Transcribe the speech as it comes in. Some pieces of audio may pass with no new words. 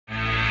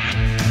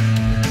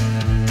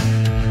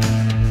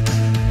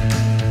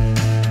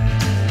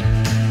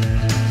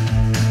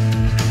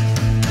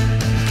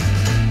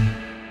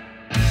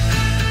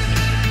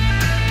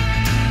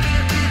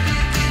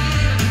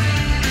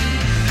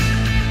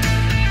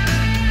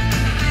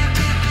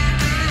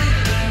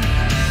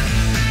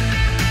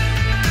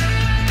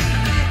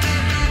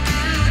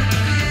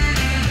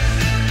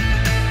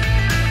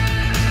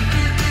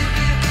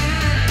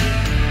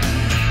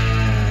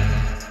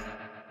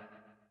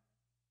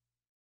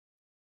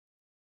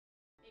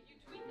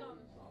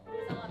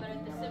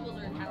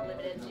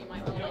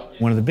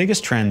One of the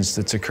biggest trends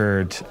that's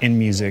occurred in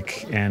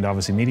music, and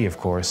obviously media, of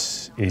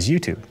course, is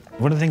YouTube.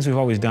 One of the things we've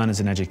always done as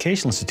an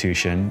educational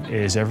institution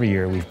is every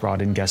year we've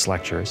brought in guest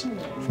lecturers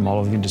from all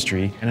over the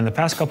industry. And in the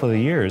past couple of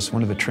years,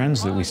 one of the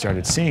trends that we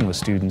started seeing was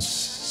students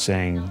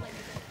saying,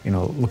 you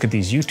know, look at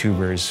these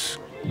YouTubers,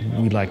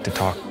 we'd like to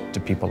talk to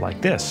people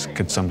like this.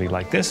 Could somebody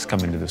like this come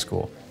into the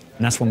school?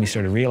 And that's when we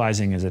started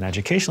realizing as an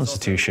educational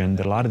institution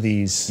that a lot of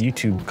these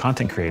YouTube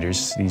content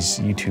creators, these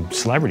YouTube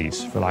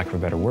celebrities, for lack of a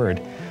better word,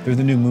 they're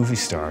the new movie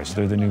stars,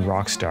 they're the new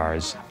rock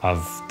stars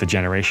of the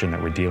generation that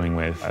we're dealing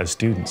with as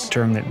students. The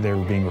term that they're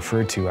being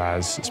referred to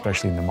as,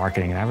 especially in the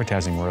marketing and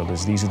advertising world,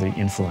 is these are the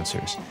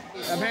influencers.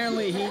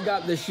 Apparently he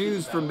got the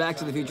shoes from Back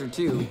to the Future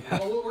 2.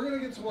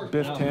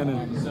 Biff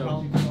Tannen.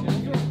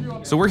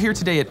 So we're here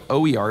today at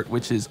OEArt,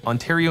 which is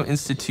Ontario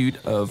Institute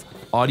of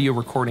Audio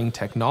Recording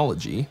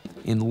Technology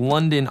in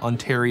London,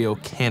 Ontario,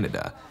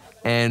 Canada.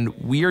 And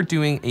we are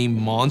doing a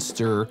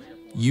monster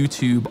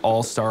YouTube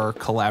all-star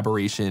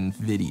collaboration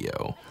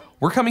video.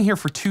 We're coming here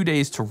for 2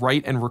 days to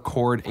write and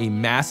record a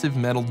massive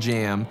metal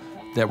jam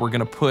that we're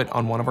gonna put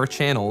on one of our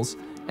channels.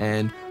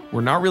 And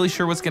we're not really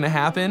sure what's gonna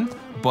happen,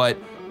 but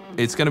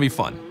it's gonna be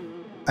fun.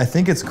 I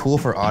think it's cool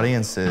for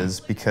audiences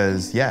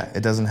because, yeah,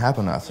 it doesn't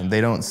happen often.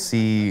 They don't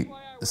see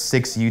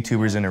 6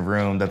 YouTubers in a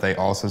room that they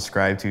all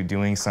subscribe to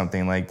doing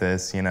something like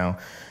this, you know.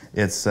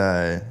 It's,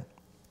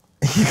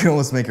 you can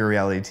almost make a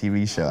reality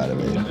TV show out of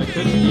it. It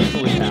could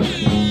easily happen.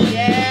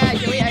 Yeah,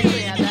 can we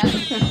actually have that?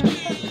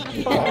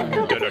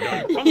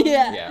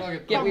 Yeah,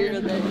 get weird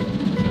with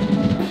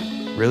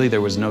it. Really,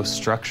 there was no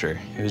structure.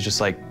 It was just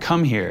like,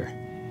 come here,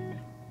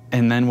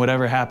 and then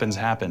whatever happens,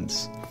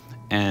 happens.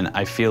 And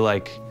I feel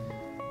like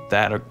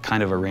that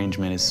kind of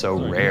arrangement is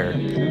so rare.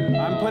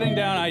 I'm putting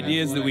down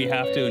ideas that we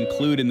have to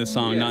include in the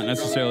song, not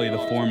necessarily the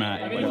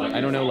format.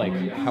 I don't know like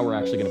how we're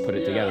actually going to put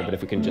it together, but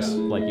if we can just,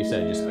 like you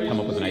said, just come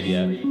up with an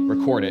idea,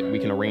 record it, we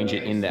can arrange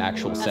it in the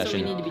actual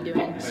session. That's what we need to be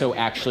doing. So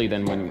actually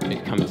then when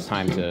it comes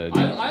time to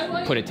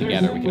put it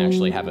together, we can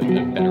actually have a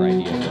better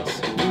idea of this.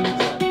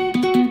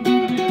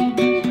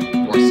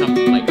 Or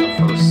something like a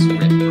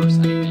verse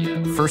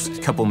idea.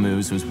 First couple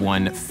moves was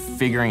one,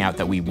 figuring out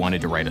that we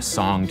wanted to write a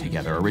song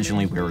together.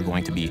 Originally, we were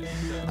going to be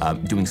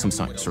doing some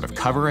sort of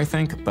cover, I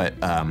think, but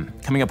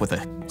coming up with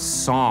a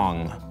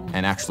song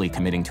and actually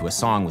committing to a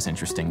song was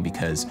interesting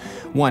because,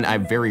 one, I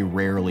very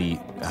rarely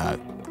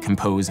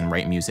compose and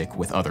write music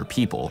with other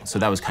people, so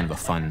that was kind of a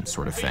fun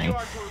sort of thing.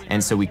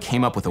 And so we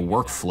came up with a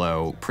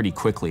workflow pretty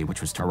quickly,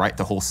 which was to write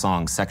the whole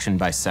song section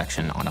by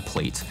section on a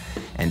plate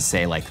and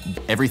say like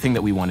everything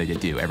that we wanted to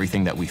do,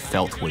 everything that we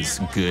felt was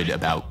good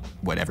about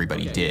what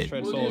everybody did.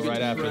 Tread solo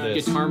right after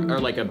this. Guitar, or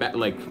like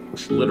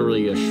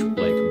literally a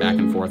like back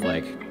and forth,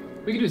 like.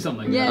 We could do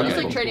something like Yeah, that.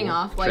 just like trading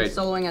off, like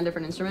soloing on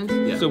different instruments.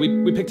 Yeah. So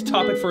we picked a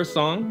topic for a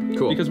song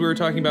because we were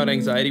talking about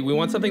anxiety. We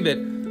want something that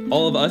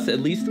all of us at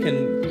least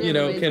can, you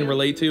know, can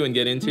relate to and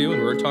get into.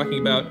 And we're talking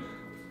about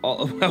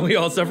how we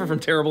all suffer from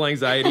terrible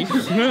anxiety.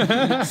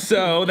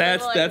 So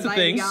that's a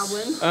thing.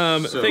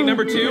 Thing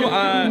number 2,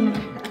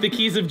 the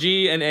keys of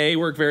G and A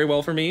work very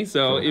well for me.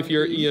 So if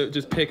you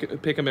just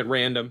pick them at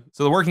random.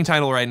 So the working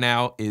title right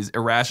now is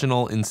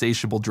Irrational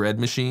Insatiable Dread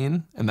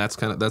Machine, and that's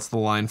the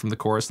line from the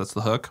chorus. That's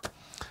the hook.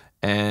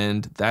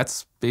 And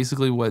that's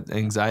basically what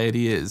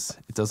anxiety is.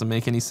 It doesn't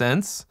make any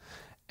sense,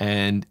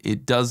 and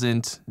it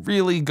doesn't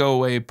really go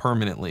away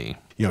permanently.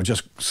 You know,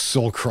 just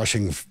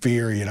soul-crushing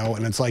fear, you know,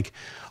 and it's like,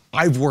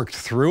 I've worked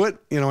through it,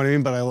 you know what I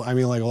mean? But I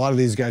mean, like, a lot of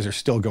these guys are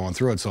still going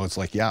through it, so it's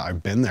like, yeah,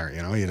 I've been there,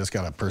 you know? You just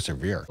gotta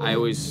persevere. I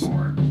always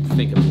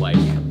think of like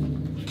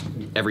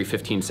every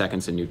 15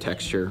 seconds a new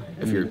texture.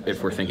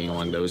 If we're thinking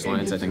along those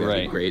lines, I think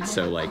that'd be great.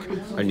 So like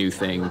a new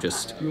thing,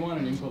 just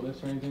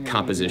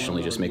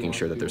compositionally, just making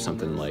sure that there's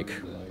something like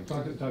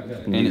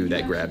new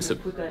that grabs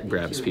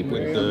people.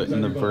 In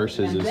the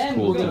verses, it's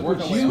cool to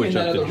switch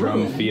up the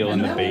drum feel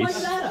and the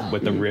bass,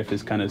 but the riff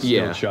is kind of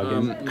still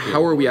chugging.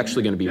 How are we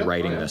actually going to be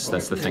writing this?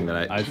 That's the thing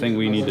that I think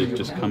we need to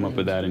just come up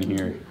with that in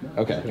here.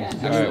 Okay.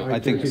 All right, I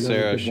think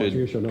Sarah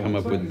should come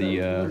up with the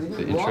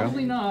intro.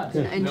 Probably not.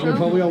 The intro?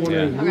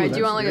 Okay, do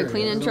you want like a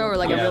clean intro or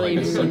like a really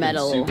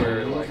metal?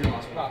 Super,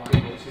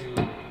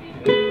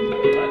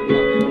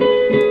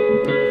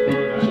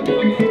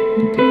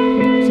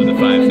 So the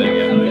 5 thing, Do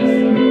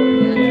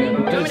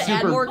you want me to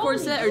add more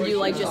chords to that, or do you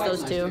like just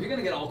those 2?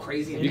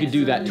 You could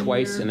do that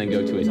twice and then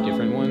go to a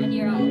different one.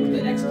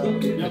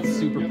 That's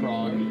super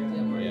prog.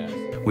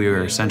 We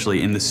are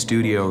essentially in the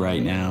studio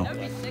right now,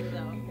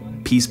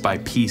 piece by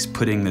piece,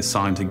 putting this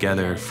song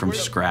together from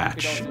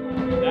scratch.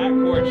 That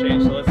chord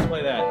change, so let's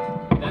play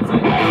that. That's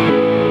it.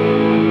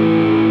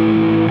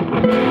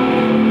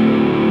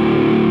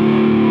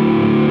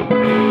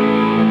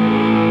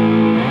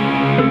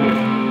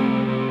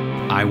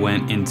 I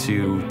went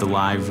into the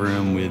live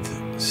room with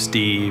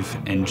Steve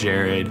and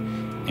Jared,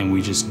 and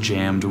we just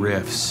jammed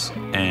riffs,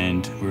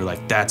 and we were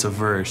like, that's a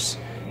verse,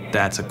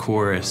 that's a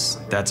chorus,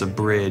 that's a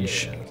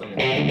bridge.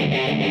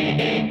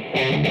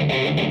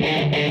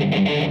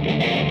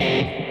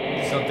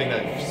 something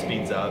that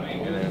speeds up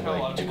and then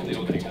like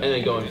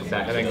going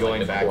back and then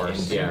going back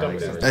course. Yeah.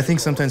 I think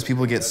sometimes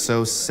people get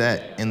so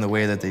set in the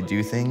way that they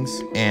do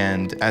things,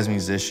 and as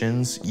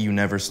musicians, you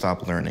never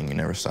stop learning, you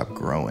never stop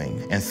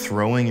growing. And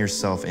throwing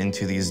yourself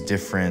into these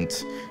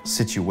different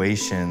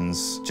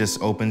situations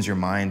just opens your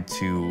mind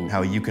to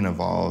how you can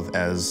evolve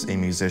as a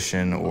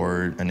musician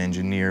or an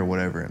engineer,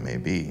 whatever it may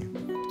be.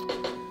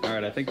 All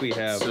right, I think we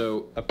have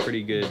a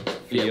pretty good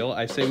feel.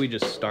 I say we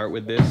just start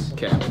with this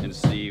and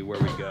see where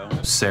we go.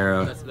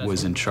 Sarah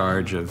was in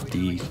charge of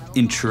the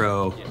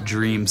intro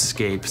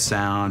dreamscape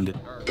sound.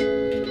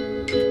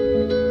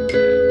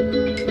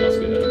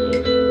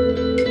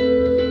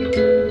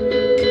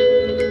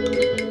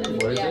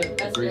 What is it?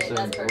 That's great.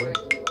 That's perfect.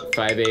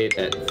 5/8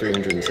 at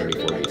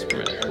 374 beats per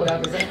minute. What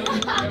happens there?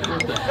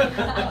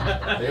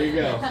 There you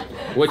go.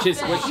 Which is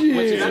that's the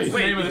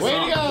name of the song.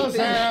 Way to go,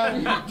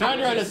 Sarah! Trying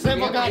to write a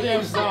simple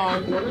goddamn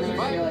song.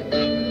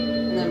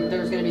 And then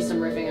there's gonna be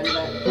some riffing into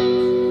that,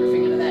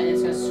 and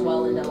it's gonna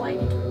swell into like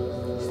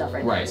stuff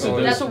right there. Right.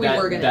 So that's what we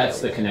were gonna That's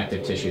do. the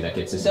connective tissue that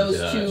gets us Those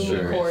into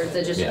the two chords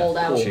that just hold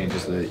out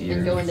Changes the ear.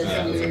 and go into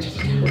some weird.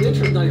 Well, the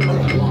intro's not even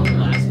that long.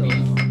 Last though.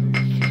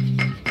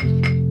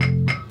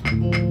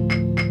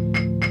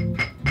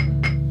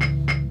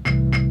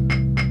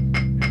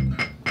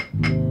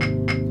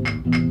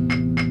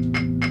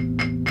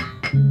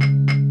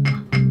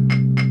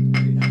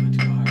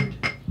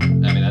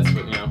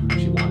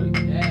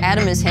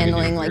 Adam is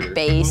handling like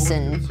bass,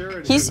 and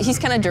he's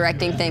kind of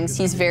directing things.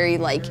 He's very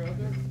like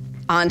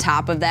on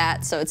top of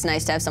that, so it's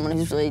nice to have someone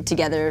who's really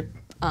together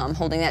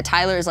holding that.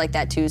 Tyler is like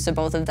that too, so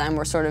both of them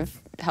were sort of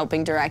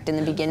helping direct in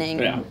the beginning.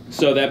 Yeah,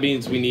 so that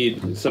means we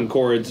need some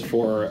chords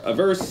for a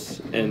verse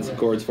and some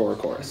chords for a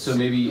chorus. So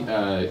maybe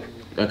a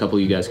couple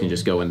of you guys can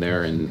just go in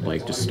there and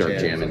like just start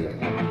jamming.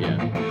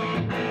 Yeah.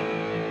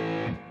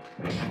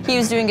 He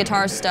was doing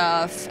guitar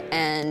stuff,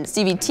 and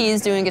CVT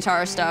is doing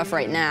guitar stuff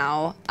right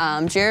now.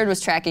 Jared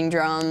was tracking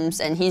drums,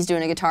 and he's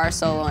doing a guitar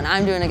solo, and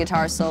I'm doing a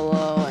guitar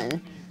solo,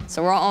 and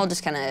so we're all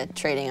just kind of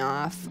trading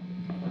off.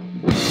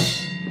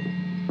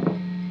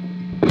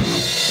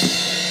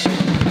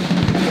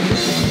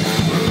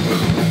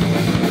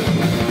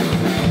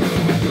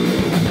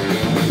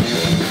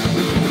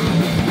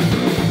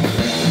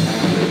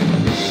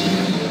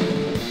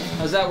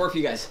 How's that work for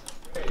you guys?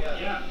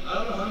 Yeah, I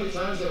don't know how many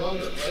times they want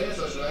me to play it,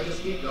 so should I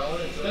just keep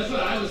going? That's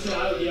what I would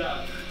say,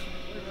 yeah.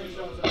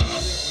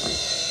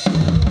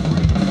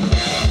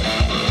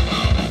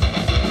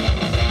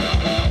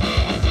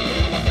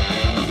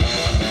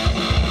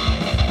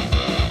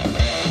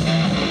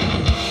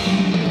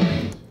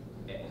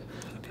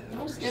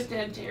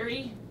 Stepdad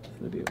Terry.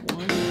 That'll be a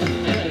 1.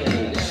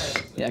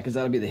 Yeah, because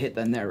that'll be the hit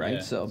then there, right?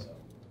 Yeah. So.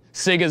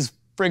 Sig is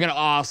friggin'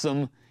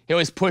 awesome. He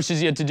always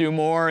pushes you to do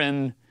more,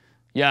 and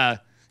yeah,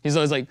 he's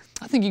always like,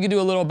 I think you could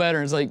do a little better.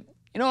 And it's like,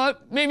 you know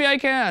what, maybe I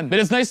can. But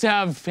it's nice to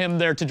have him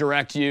there to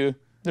direct you.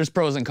 There's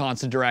pros and cons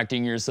to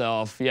directing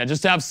yourself. Yeah,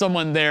 just to have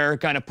someone there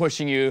kind of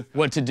pushing you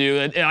what to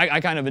do. I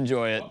kind of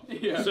enjoy it.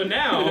 Yeah. So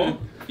now,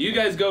 you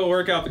guys go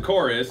work out the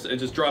chorus and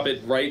just drop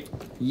it right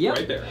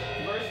there.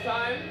 First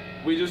time,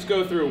 we just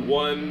go through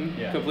one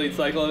complete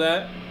cycle of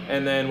that,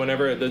 and then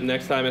whenever the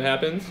next time it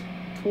happens,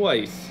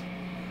 twice.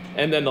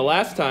 And then the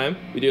last time,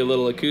 we do a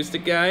little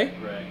acoustic guy,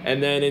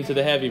 and then into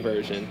the heavy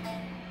version.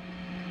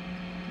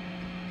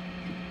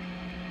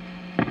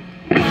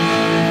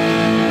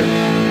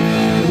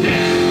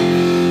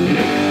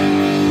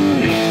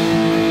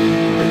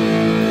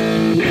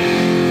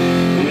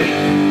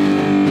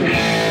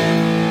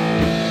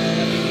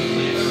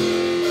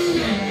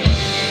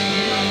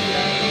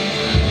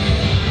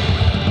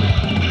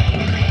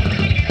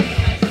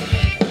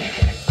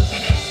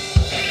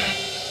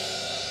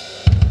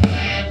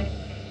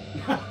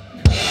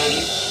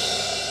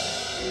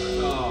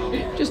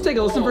 Just take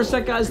a listen for a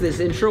sec, guys. This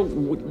intro,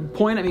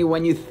 point at me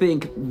when you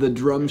think the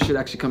drums should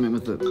actually come in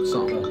with the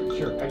song.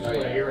 Sure, I just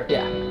want to hear it.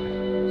 Yeah.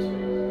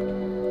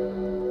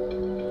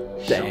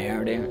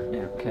 There,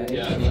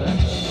 okay.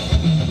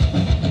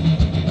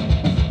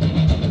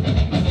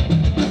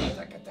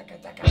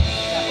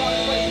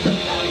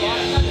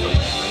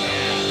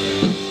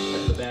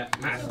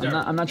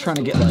 I'm not trying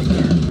to get like,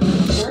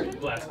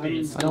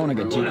 I don't want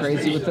to get too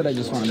crazy with it. I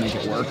just want to make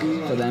it work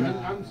for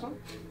them.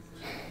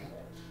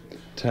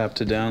 Tap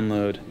to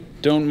download.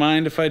 Don't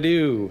mind if I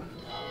do.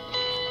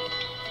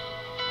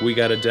 We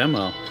got a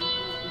demo.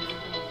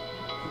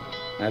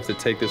 I have to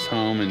take this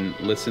home and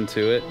listen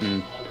to it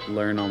and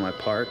learn all my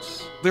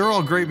parts. They're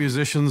all great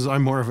musicians.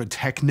 I'm more of a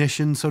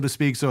technician, so to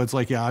speak. So it's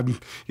like, yeah,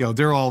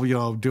 they're all,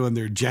 doing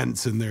their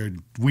gents and their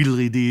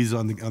wheedly-dees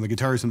on the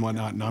guitars and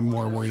whatnot, and I'm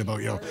more worried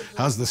about,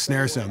 how's the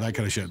snare sound, that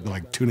kind of shit,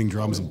 like tuning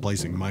drums and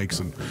placing mics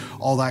and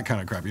all that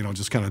kind of crap,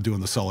 just kind of doing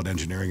the solid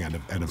engineering end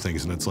of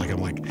things. And it's like,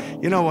 I'm like,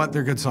 you know what,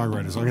 they're good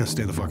songwriters. I'm gonna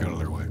stay the fuck out of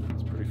their way.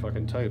 It's pretty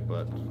fucking tight,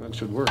 but that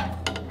should work.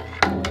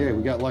 Okay,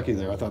 we got lucky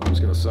there. I thought that was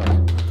gonna suck.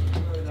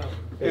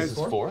 This is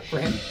 4 for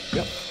him?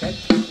 Yep. Okay.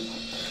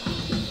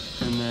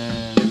 And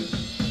then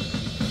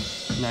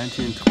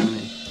 19,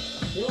 20.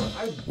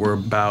 We're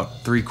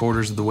about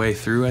 3/4 of the way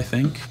through, I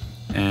think.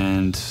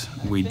 And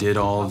we did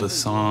all the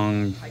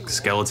song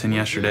Skeleton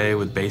yesterday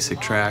with basic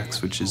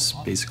tracks, which is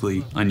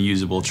basically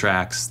unusable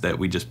tracks that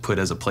we just put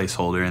as a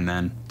placeholder. And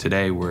then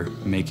today we're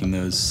making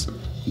those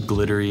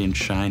glittery and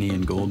shiny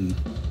and golden.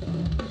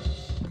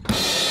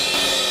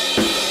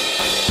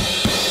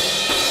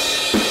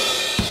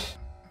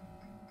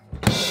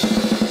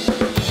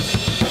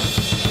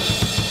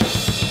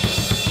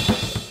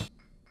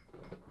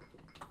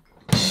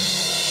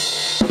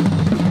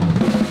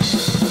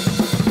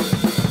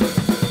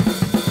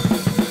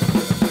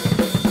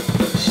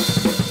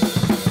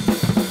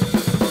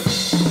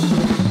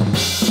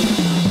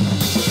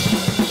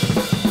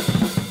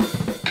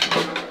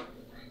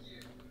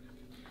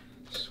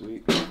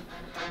 Sweet.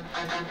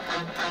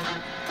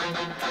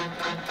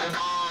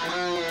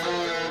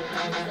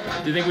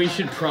 Do you think we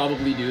should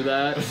probably do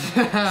that?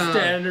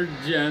 Standard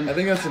gen. I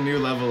think that's a new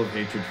level of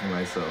hatred for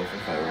myself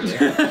if I were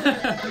there.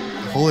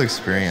 The whole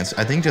experience,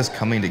 I think just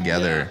coming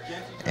together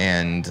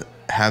and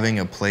having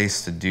a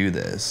place to do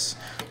this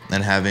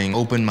and having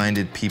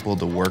open-minded people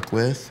to work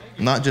with,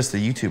 not just the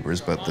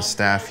YouTubers, but the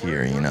staff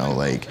here, you know,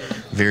 like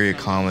very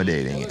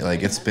accommodating.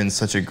 Like it's been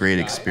such a great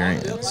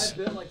experience.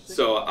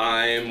 So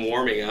I'm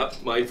warming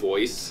up my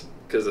voice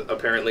because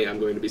apparently I'm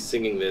going to be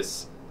singing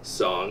this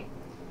song.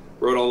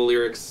 Wrote all the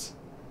lyrics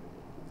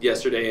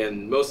yesterday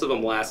and most of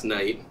them last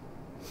night.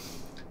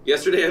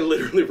 Yesterday I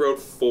literally wrote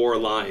 4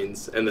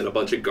 lines and then a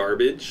bunch of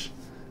garbage.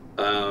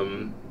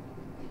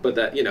 But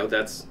that, you know,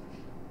 that's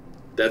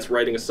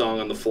writing a song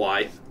on the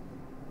fly.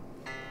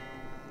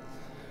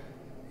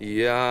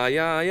 Yeah,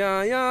 yeah,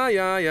 yeah, yeah,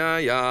 yeah, yeah,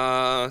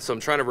 yeah. So I'm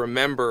trying to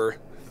remember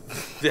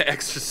the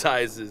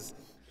exercises.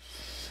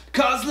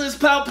 Causeless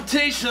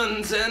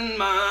palpitations in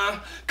my,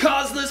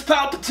 causeless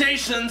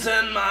palpitations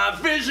in my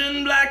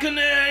vision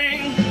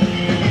blackening.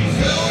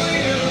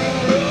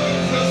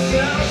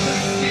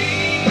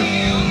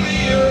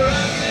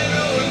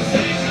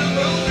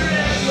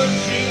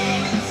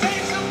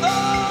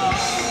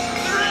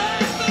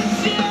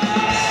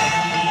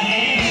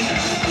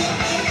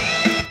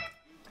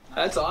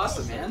 That's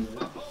awesome, man.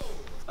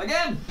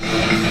 Again.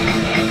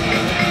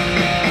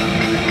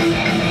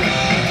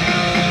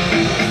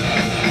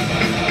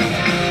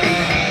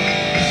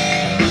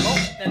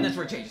 Oh, and that's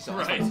where it changes. So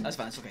right. That's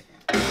fine. That's okay.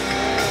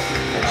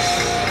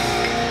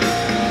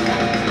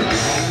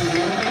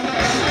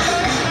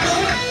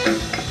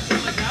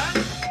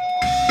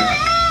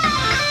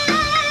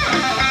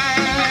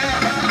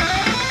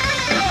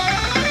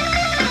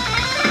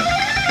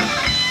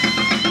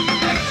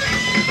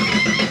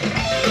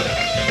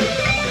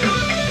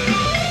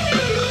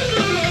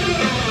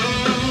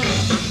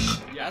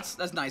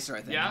 That's nicer,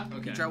 I think. Yeah? Okay.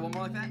 Can you try one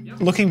more like that? Yep.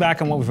 Looking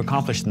back on what we've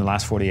accomplished in the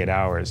last 48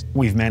 hours,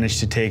 we've managed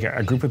to take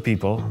a group of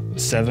people,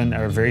 7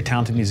 are very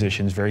talented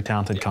musicians, very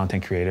talented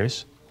content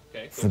creators.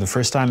 Okay, cool. For the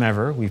first time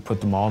ever, we've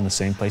put them all in the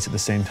same place at the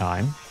same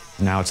time.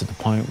 Now it's at the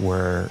point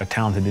where a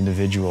talented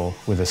individual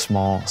with a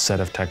small set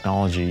of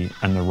technology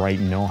and the right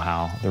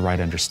know-how, the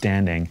right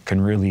understanding, can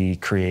really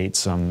create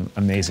some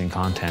amazing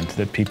content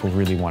that people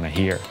really want to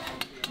hear.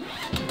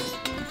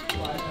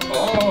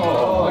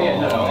 Oh,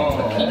 yeah, no.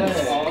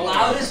 The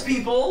loudest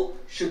people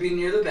should be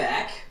near the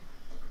back.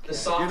 The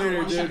softer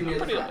ones should be near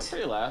the front.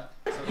 Pretty loud.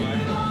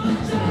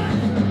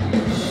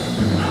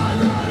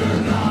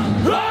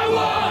 I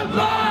want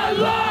my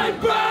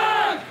life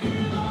back!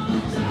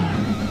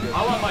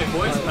 I want my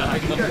voice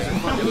back. You guys are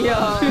fucking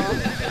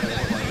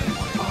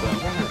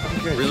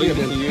Really good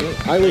to see you.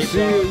 I will see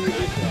you.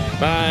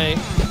 Bye.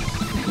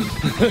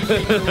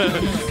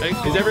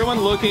 Is everyone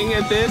looking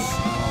at this?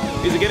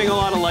 Is it getting a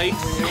lot of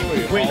likes?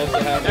 Wait,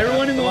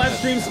 everyone in the live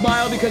stream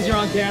smile because you're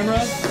on camera.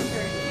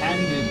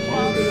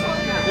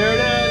 There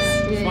it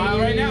is. Smile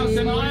right now.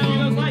 Send me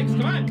those likes.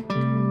 Come on.